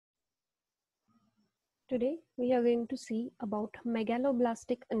Today we are going to see about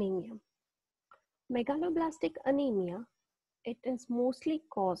megaloblastic anemia. Megaloblastic anemia, it is mostly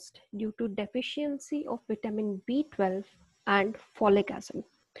caused due to deficiency of vitamin B12 and folic acid.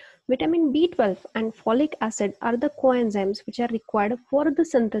 Vitamin B12 and folic acid are the coenzymes which are required for the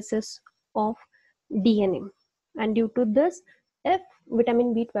synthesis of DNA. And due to this, if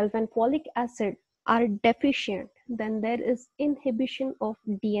vitamin B12 and folic acid are deficient, then there is inhibition of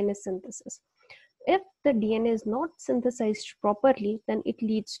DNA synthesis. If the DNA is not synthesized properly, then it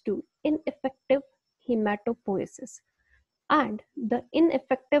leads to ineffective hematopoiesis. And the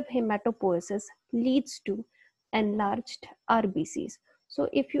ineffective hematopoiesis leads to enlarged RBCs. So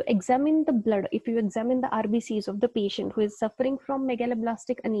if you examine the blood, if you examine the RBCs of the patient who is suffering from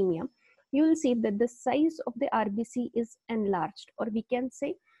megaloblastic anemia, you will see that the size of the RBC is enlarged, or we can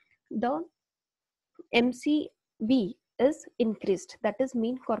say the MCV is increased, that is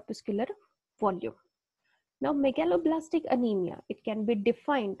mean corpuscular volume. Now, megaloblastic anemia, it can be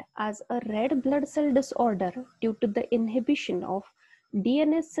defined as a red blood cell disorder due to the inhibition of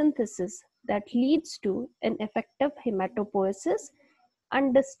DNA synthesis that leads to ineffective hematopoiesis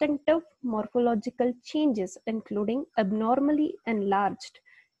and distinctive morphological changes, including abnormally enlarged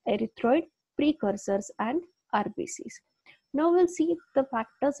erythroid precursors and RBCs. Now we'll see the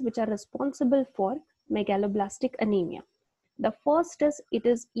factors which are responsible for megaloblastic anemia. The first is it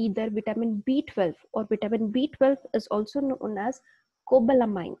is either vitamin B12, or vitamin B12 is also known as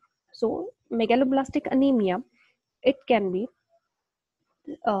cobalamin. So megaloblastic anemia, it can be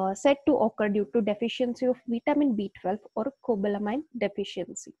said to occur due to deficiency of vitamin B12 or cobalamin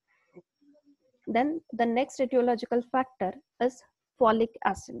deficiency. Then the next etiological factor is folic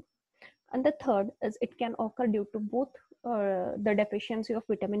acid. And the third is it can occur due to both the deficiency of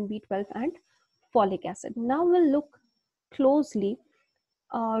vitamin B12 and folic acid. Now we'll look closely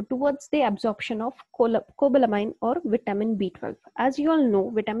towards the absorption of cobalamin or vitamin B12. As you all know,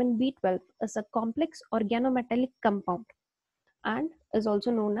 vitamin B12 is a complex organometallic compound and is also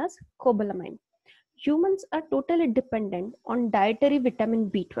known as cobalamin. Humans are totally dependent on dietary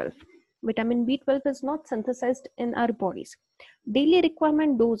vitamin B12. Vitamin B12 is not synthesized in our bodies. Daily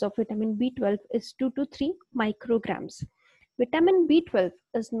requirement dose of vitamin B12 is 2 to 3 micrograms. Vitamin B12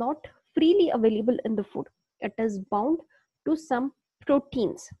 is not freely available in the food. It is bound to some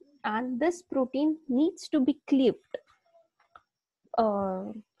proteins, and this protein needs to be cleaved,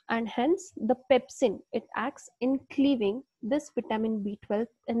 and hence the pepsin, it acts in cleaving this vitamin B12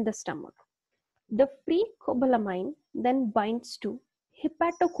 in the stomach. The free cobalamin then binds to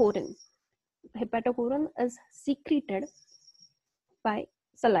hepatocorrin. Hepatocorrin is secreted by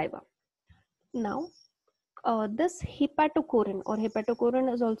saliva. Now this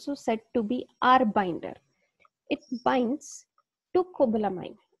hepatocorrin is also said to be R binder. It binds to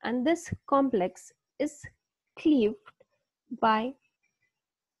cobalamin, and this complex is cleaved by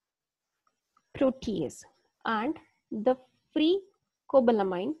protease, and the free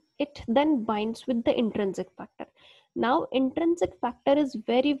cobalamin, it then binds with the intrinsic factor. Now intrinsic factor is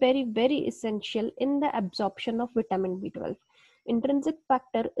very essential in the absorption of vitamin B12. Intrinsic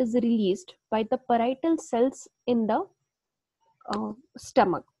factor is released by the parietal cells in the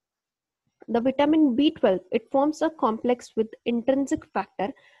stomach. The vitamin B12, it forms a complex with intrinsic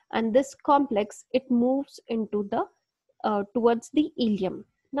factor, and this complex, it moves into the towards the ileum.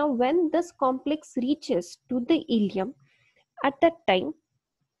 Now when this complex reaches to the ileum, at that time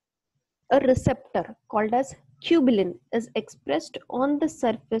a receptor called as tubulin is expressed on the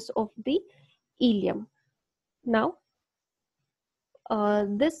surface of the ileum. Now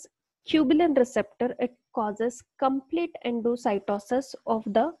this tubulin receptor, it causes complete endocytosis of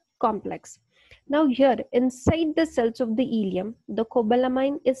the complex. Now here inside the cells of the ileum, the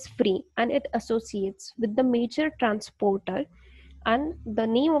cobalamin is free and it associates with the major transporter, and the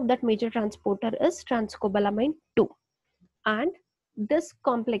name of that major transporter is transcobalamin 2. And this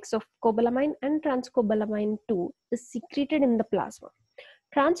complex of cobalamin and transcobalamin 2 is secreted in the plasma.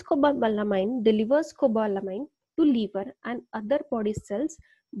 Transcobalamin delivers cobalamin to liver and other body cells,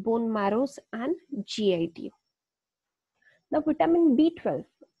 bone marrows, and GIT. Now vitamin B12,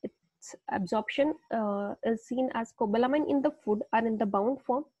 its absorption is seen as cobalamin in the food are in the bound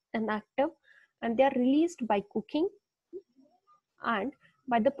form, inactive, and they are released by cooking and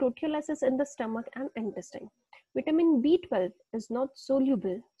by the proteolysis in the stomach and intestine. Vitamin B12 is not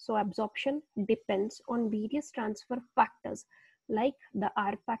soluble, so absorption depends on various transfer factors like the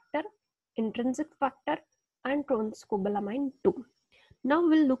R factor, intrinsic factor, and transcobalamin 2. Now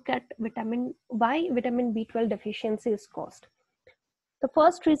we'll look at why vitamin B12 deficiency is caused. The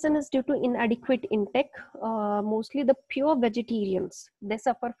first reason is due to inadequate intake. Mostly the pure vegetarians, they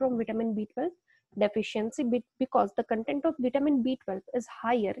suffer from vitamin B12 deficiency because the content of vitamin B12 is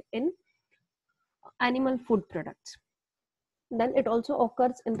higher in animal food products. Then it also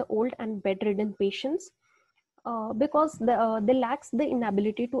occurs in the old and bedridden patients because they lacks the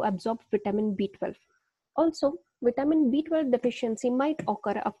inability to absorb vitamin B12. Also, vitamin B12 deficiency might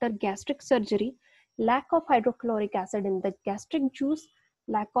occur after gastric surgery, lack of hydrochloric acid in the gastric juice,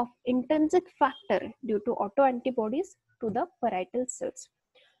 lack of intrinsic factor due to autoantibodies to the parietal cells.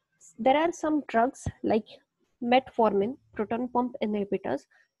 There are some drugs like metformin, proton pump inhibitors.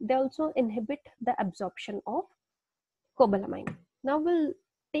 They also inhibit the absorption of cobalamin. Now we'll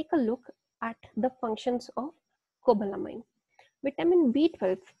take a look at the functions of cobalamin. Vitamin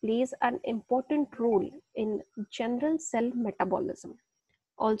B12 plays an important role in general cell metabolism.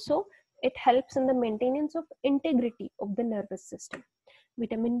 Also, it helps in the maintenance of integrity of the nervous system.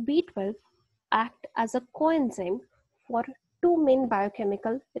 Vitamin B12 act as a coenzyme for two main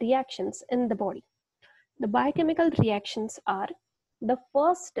biochemical reactions in the body. The biochemical reactions are, the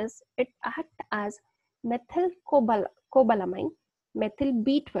first is it acts as methylcobalamin, methyl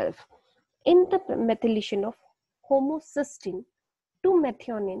B12, in the methylation of homocysteine to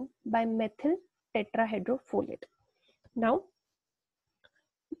methionine by methyl tetrahydrofolate. Now,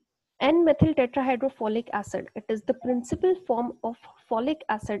 N-methyl tetrahydrofolic acid, it is the principal form of folic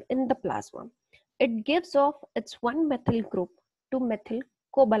acid in the plasma. It gives off its one methyl group to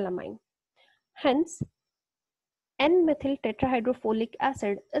methylcobalamin. Hence, N-methyl tetrahydrofolic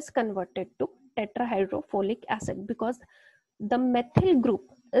acid is converted to tetrahydrofolic acid because the methyl group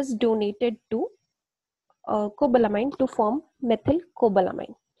is donated to cobalamin to form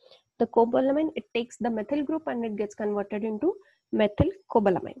methylcobalamin. The cobalamin, it takes the methyl group and it gets converted into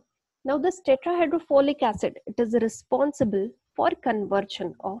methylcobalamin. Now this tetrahydrofolic acid, it is responsible for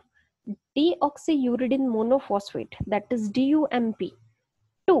conversion of deoxyuridine monophosphate, that is DUMP,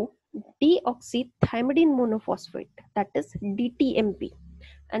 to deoxythymidine monophosphate, that is DTMP.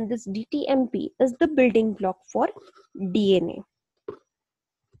 And this DTMP is the building block for DNA.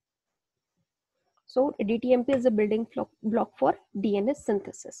 So DTMP is a building block for DNA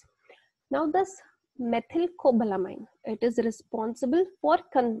synthesis. Now this methylcobalamin, it is responsible for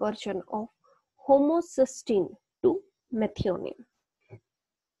conversion of homocysteine to methionine.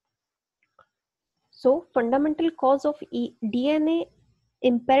 So fundamental cause of DNA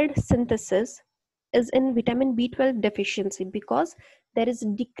impaired synthesis is in vitamin B12 deficiency because there is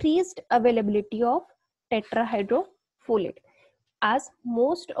decreased availability of tetrahydrofolate, as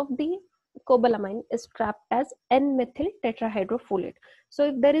most of the cobalamin is trapped as N-methyl tetrahydrofolate. So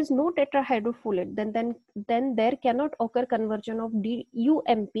if there is no tetrahydrofolate, then there cannot occur conversion of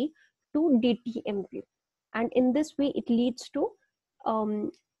DUMP to DTMP, and in this way it leads to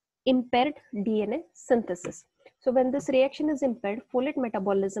impaired DNA synthesis. So when this reaction is impaired, folate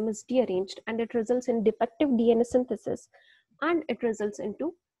metabolism is dearranged and it results in defective DNA synthesis and it results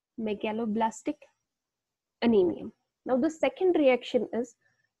into megaloblastic anemia. Now the second reaction is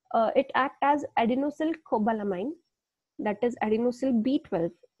it acts as adenosylcobalamin, that is adenosyl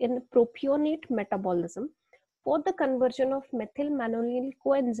B12, in propionate metabolism for the conversion of methylmalonyl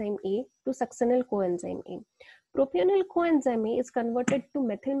coenzyme A to succinyl coenzyme A. Propionyl coenzyme A is converted to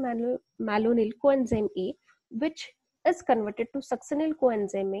methylmalonyl coenzyme A, which is converted to succinyl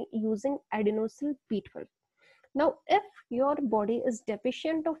coenzyme A using adenosyl B12. Now, if your body is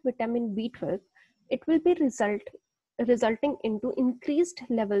deficient of vitamin B12, it will be resulting into increased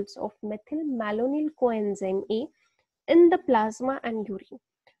levels of methylmalonyl coenzyme A in the plasma and urine,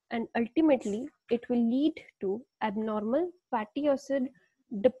 and ultimately it will lead to abnormal fatty acid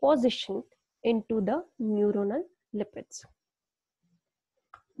deposition into the neuronal lipids.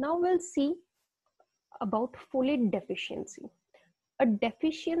 Now we'll see about folate deficiency. A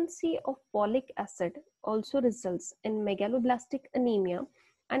deficiency of folic acid also results in megaloblastic anemia,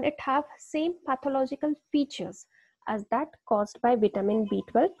 and it have same pathological features as that caused by vitamin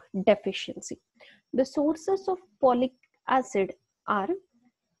B12 deficiency. The sources of folic acid are,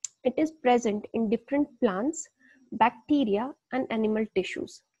 it is present in different plants, bacteria, and animal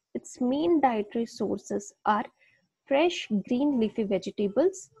tissues. Its main dietary sources are fresh green leafy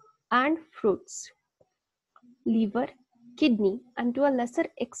vegetables and fruits, liver, kidney, and to a lesser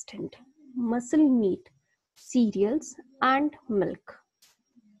extent, muscle meat, cereals, and milk.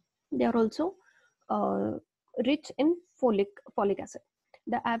 They are also rich in folic acid.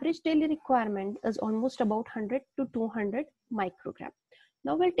 The average daily requirement is almost about 100 to 200 microgram.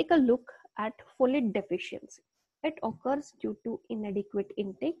 Now we'll take a look at folate deficiency. It occurs due to inadequate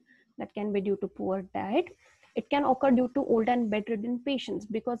intake, that can be due to poor diet. It can occur due to old and bedridden patients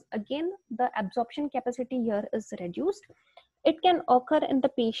because again the absorption capacity here is reduced, It can occur in the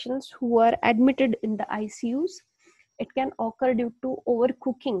patients who are admitted in the ICUs. It can occur due to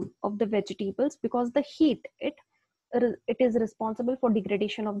overcooking of the vegetables because the heat, it is responsible for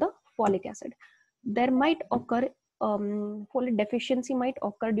degradation of the folic acid. There might occur folate deficiency might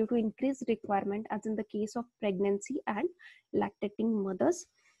occur due to increased requirement, as in the case of pregnancy and lactating mothers.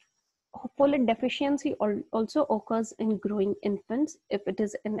 Folate deficiency also occurs in growing infants if it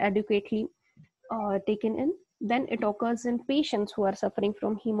is inadequately taken in. Then it occurs in patients who are suffering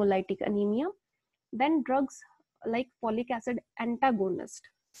from hemolytic anemia. Then drugs like folic acid antagonist,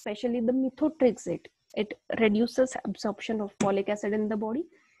 especially the methotrexate, it reduces absorption of folic acid in the body.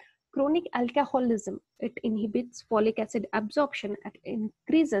 Chronic alcoholism, it inhibits folic acid absorption and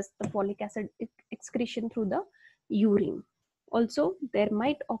increases the folic acid excretion through the urine. Also, there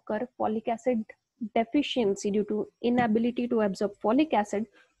might occur folic acid deficiency due to inability to absorb folic acid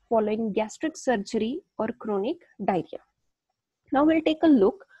following gastric surgery or chronic diarrhea. Now we'll take a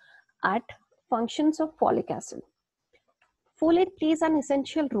look at functions of folic acid. Folate plays an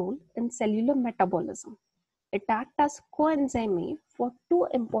essential role in cellular metabolism. It acts as coenzyme for two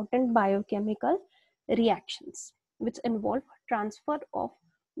important biochemical reactions, which involve transfer of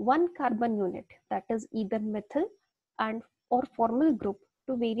one carbon unit, that is either methyl and or formyl group,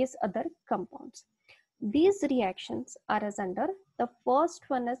 to various other compounds. These reactions are as under. The first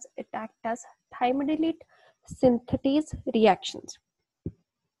one is it acts as thymidylate synthetase reactions.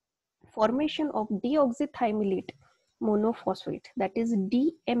 Formation of deoxythymylate monophosphate, that is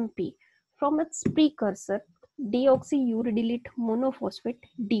DMP, from its precursor deoxyuridylate monophosphate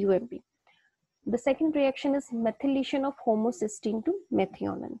DOMP. The second reaction is methylation of homocysteine to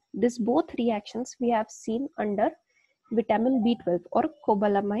methionine. This both reactions we have seen under vitamin B12 or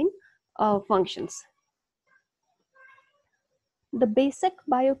cobalamin functions. The basic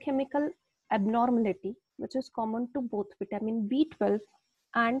biochemical abnormality, which is common to both vitamin B12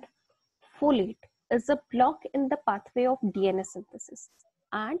 and folate, is a block in the pathway of DNA synthesis,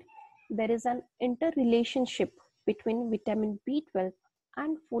 and there is an interrelationship between vitamin B12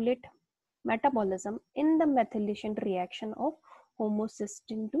 and folate metabolism in the methylation reaction of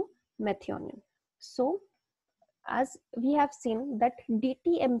homocysteine to methionine. So, as we have seen that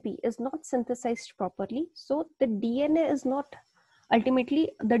DTMP is not synthesized properly, so the DNA is not,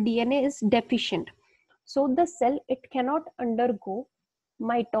 ultimately the DNA is deficient. So the cell, it cannot undergo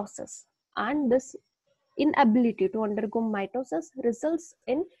mitosis, and this inability to undergo mitosis results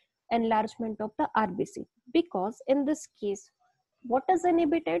in enlargement of the RBC, because in this case, what is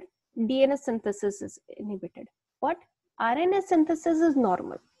inhibited? DNA synthesis is inhibited, but RNA synthesis is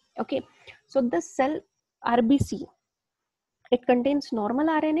normal. Okay, so the cell RBC, it contains normal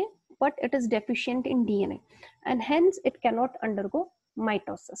RNA, but it is deficient in DNA, and hence it cannot undergo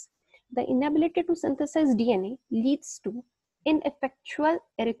mitosis. The inability to synthesize DNA leads to ineffectual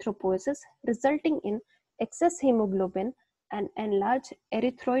erythropoiesis, resulting in excess hemoglobin and enlarged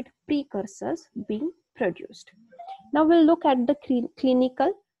erythroid precursors being produced. Now we'll look at the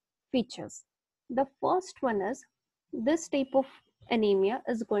clinical features. The first one is, this type of anemia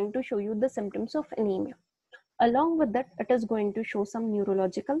is going to show you the symptoms of anemia. Along with that, it is going to show some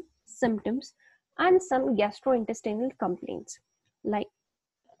neurological symptoms and some gastrointestinal complaints. Like,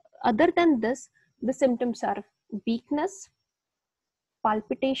 other than this, the symptoms are weakness,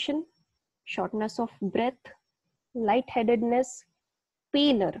 palpitation, shortness of breath, lightheadedness,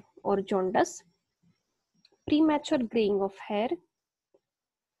 pallor or jaundice, premature graying of hair,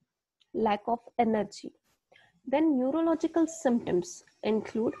 lack of energy. Then neurological symptoms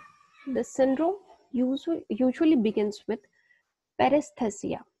include, the syndrome usually begins with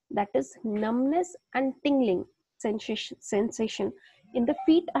paresthesia, that is numbness and tingling sensation in the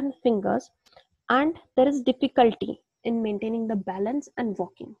feet and fingers, and there is difficulty in maintaining the balance and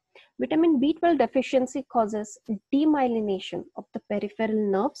walking. Vitamin B12 deficiency causes demyelination of the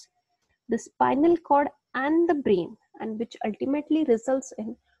peripheral nerves, the spinal cord and the brain, and which ultimately results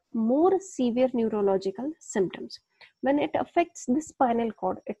in more severe neurological symptoms. When it affects the spinal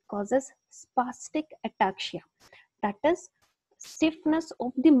cord, it causes spastic ataxia, that is stiffness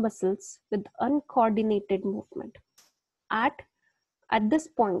of the muscles with uncoordinated movement. At this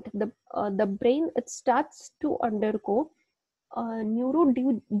point, the brain, it starts to undergo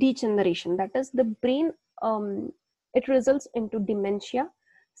neurodegeneration, that is the brain, it results into dementia,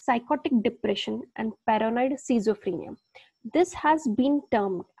 psychotic depression and paranoid schizophrenia. This has been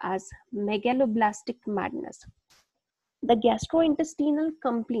termed as megaloblastic madness. The gastrointestinal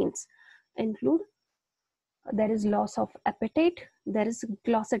complaints include, there is loss of appetite, there is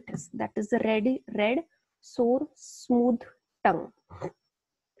glossitis, that is the red sore smooth tongue.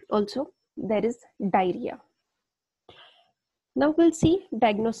 Also, there is diarrhea. Now we'll see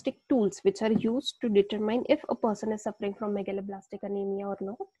diagnostic tools which are used to determine if a person is suffering from megaloblastic anemia or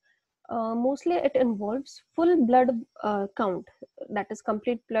not. Mostly it involves full blood count, that is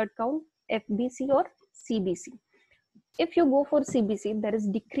complete blood count, FBC or CBC. If you go for CBC, there is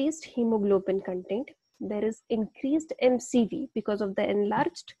decreased hemoglobin content, there is increased MCV because of the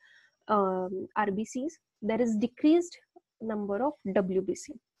enlarged RBCs, there is decreased number of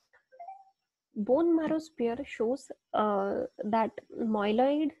WBC. Bone marrow smear shows that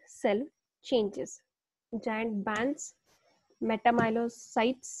myeloid cell changes, giant bands,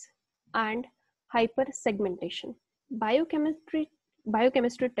 metamyelocytes, and hypersegmentation. Biochemistry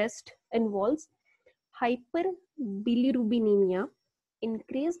test involves hyperbilirubinemia,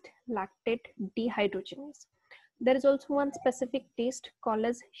 increased lactate dehydrogenase. There is also one specific test called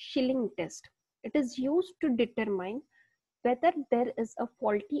as Schilling test. It is used to determine whether there is a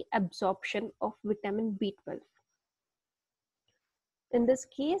faulty absorption of vitamin B12. In this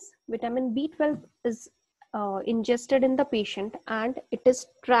case, vitamin B12 is ingested in the patient and it is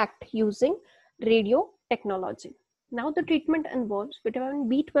tracked using radio technology. Now the treatment involves vitamin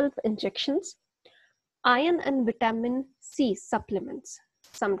B12 injections, iron and vitamin C supplements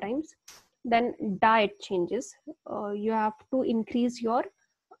sometimes, then diet changes. You have to increase your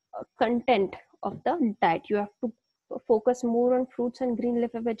content of the diet. You have to focus more on fruits and green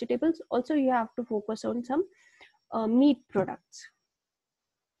leafy vegetables. Also, you have to focus on some meat products.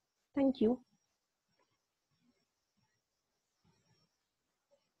 Thank you.